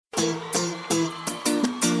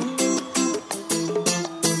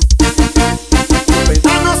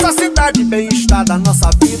bem-estar da nossa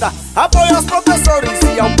vida. Apoio aos professores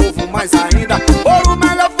e ao povo mais ainda. Por um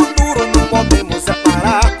melhor futuro não podemos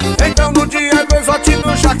separar. Então no dia 2 vote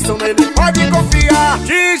no Jackson, nele pode confiar.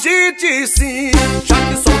 Digite sim,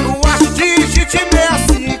 Jackson no Haste, digite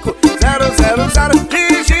 65000.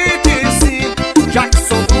 Digite sim,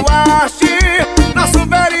 Jackson no Haste, nosso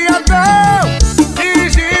vereador.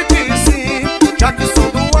 Digite sim, Jackson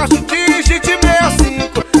no Haste, digite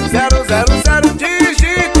 65000.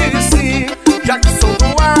 Digite sim, Jackson no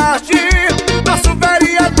Haste, nosso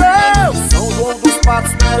vereador. São João dos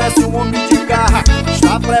Patos merece um homem de garra.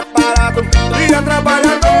 Está preparado e é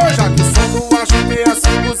trabalhador. Jackson no Haste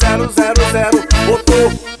 65000. Votou,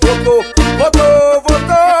 votou, votou,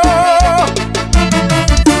 votou.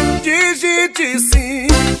 Digite sim,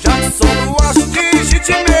 Jackson no Haste, digite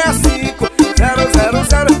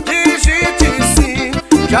 65000. Digite sim,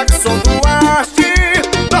 Jackson no Haste,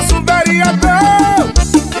 nosso vereador.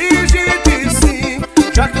 Digite sim,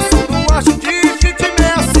 Jackson no Haste, digite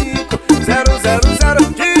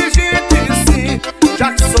 65000. Digite sim,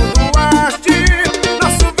 Jackson no Haste,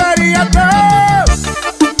 nosso vereador.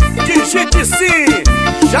 Digite sim,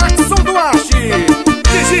 Jackson do Haste,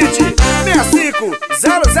 digite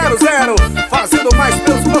 65000. Fazendo mais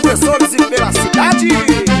pelos professores e pela cidade.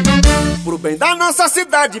 Pro bem da nossa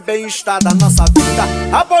cidade, bem-estar da nossa vida.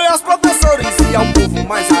 Apoio aos professores e ao povo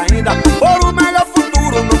mais ainda. Por um melhor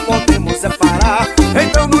futuro não podemos separar.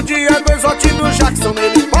 Então no dia 2 vote no Jackson,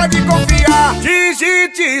 nele pode confiar.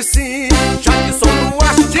 Digite sim, Jackson no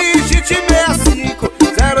Haste, digite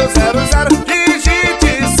 65000.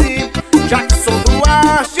 Digite sim, Jackson no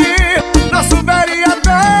Haste, nosso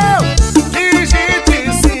vereador. Digite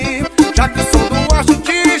sim, Jackson no Haste,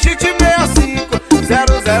 digite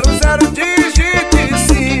 65000. Digite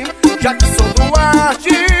sim, Jackson no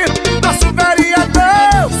Haste, nosso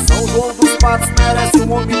vereador. São João dos Patos merece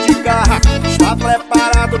um homem de garra. Está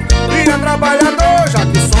preparado e é trabalhador.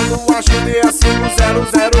 Jackson no Haste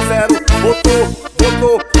 65000. Votou,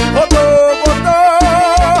 votou, votou,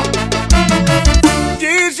 votou.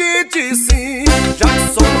 Digite sim,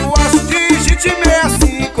 Jackson no Haste, digite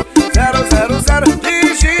 65000.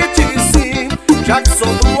 Digite sim,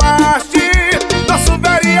 Jackson no Haste, nosso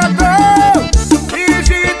vereador.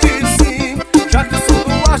 Digite sim, Jackson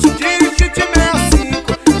no Haste, digite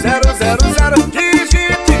 65000.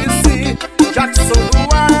 Digite sim, Jackson no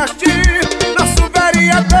Haste, nosso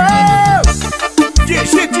vereador.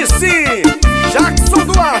 Digite sim, Jackson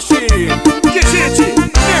do Haste, digite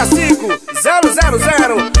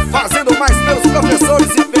 65000. Fazendo mais pelos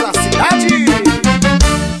professores e